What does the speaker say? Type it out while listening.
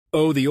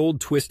Oh, the old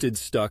twisted,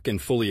 stuck,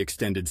 and fully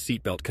extended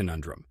seatbelt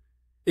conundrum.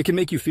 It can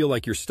make you feel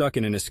like you're stuck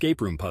in an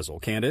escape room puzzle,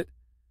 can't it?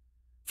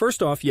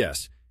 First off,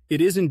 yes,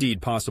 it is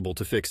indeed possible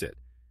to fix it.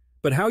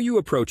 But how you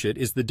approach it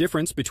is the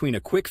difference between a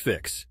quick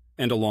fix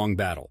and a long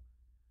battle.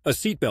 A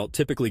seatbelt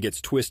typically gets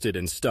twisted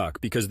and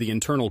stuck because the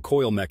internal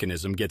coil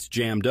mechanism gets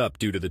jammed up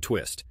due to the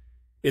twist.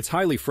 It's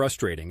highly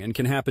frustrating and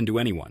can happen to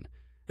anyone,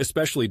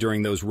 especially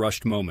during those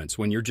rushed moments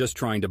when you're just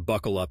trying to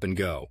buckle up and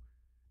go.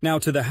 Now,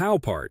 to the how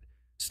part,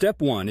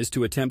 step one is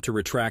to attempt to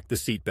retract the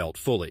seatbelt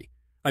fully.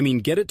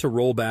 Get it to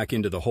roll back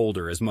into the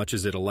holder as much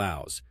as it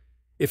allows.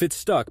 If it's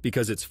stuck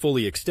because it's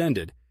fully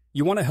extended,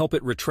 you want to help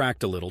it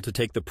retract a little to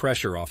take the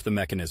pressure off the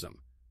mechanism.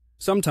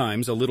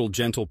 Sometimes a little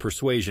gentle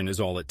persuasion is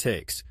all it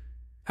takes.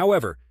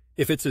 However,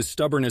 if it's as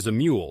stubborn as a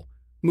mule,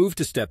 move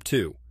to step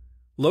two.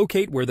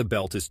 Locate where the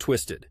belt is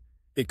twisted.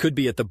 It could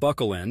be at the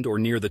buckle end or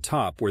near the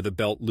top where the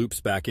belt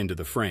loops back into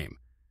the frame.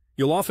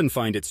 You'll often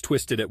find it's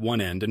twisted at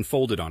one end and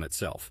folded on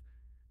itself.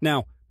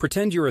 Now,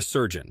 pretend you're a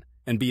surgeon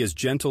and be as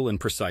gentle and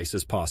precise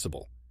as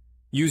possible.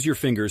 Use your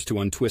fingers to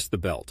untwist the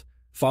belt,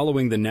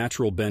 following the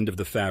natural bend of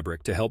the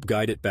fabric to help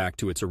guide it back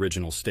to its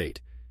original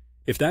state.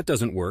 If that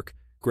doesn't work,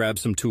 grab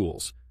some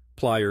tools.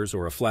 Pliers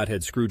or a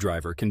flathead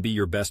screwdriver can be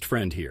your best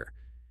friend here.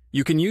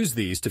 You can use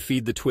these to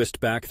feed the twist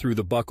back through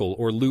the buckle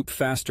or loop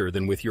faster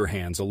than with your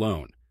hands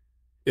alone.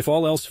 If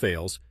all else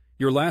fails,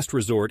 your last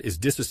resort is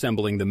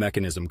disassembling the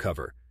mechanism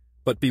cover.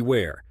 But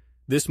beware,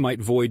 this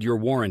might void your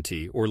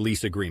warranty or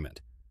lease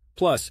agreement.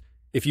 Plus,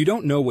 if you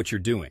don't know what you're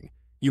doing,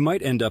 you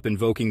might end up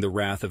invoking the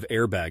wrath of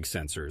airbag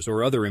sensors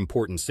or other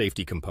important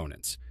safety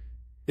components.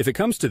 If it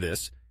comes to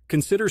this,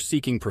 consider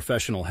seeking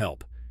professional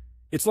help.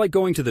 It's like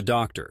going to the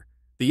doctor.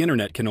 The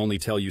internet can only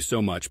tell you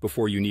so much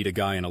before you need a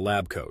guy in a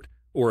lab coat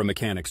or a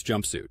mechanic's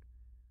jumpsuit.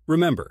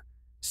 Remember,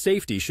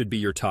 safety should be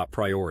your top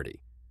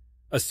priority.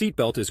 A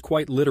seatbelt is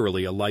quite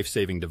literally a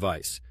life-saving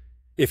device.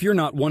 If you're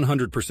not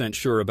 100%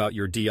 sure about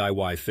your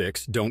DIY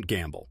fix, don't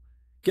gamble.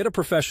 Get a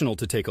professional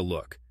to take a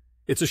look.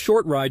 It's a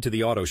short ride to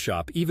the auto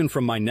shop, even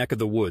from my neck of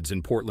the woods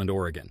in Portland,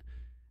 Oregon.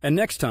 And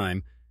next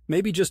time,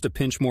 maybe just a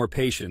pinch more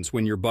patience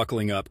when you're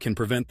buckling up can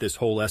prevent this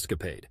whole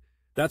escapade.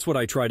 That's what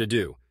I try to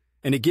do,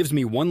 and it gives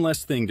me one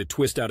less thing to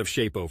twist out of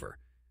shape over.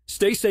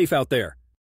 Stay safe out there.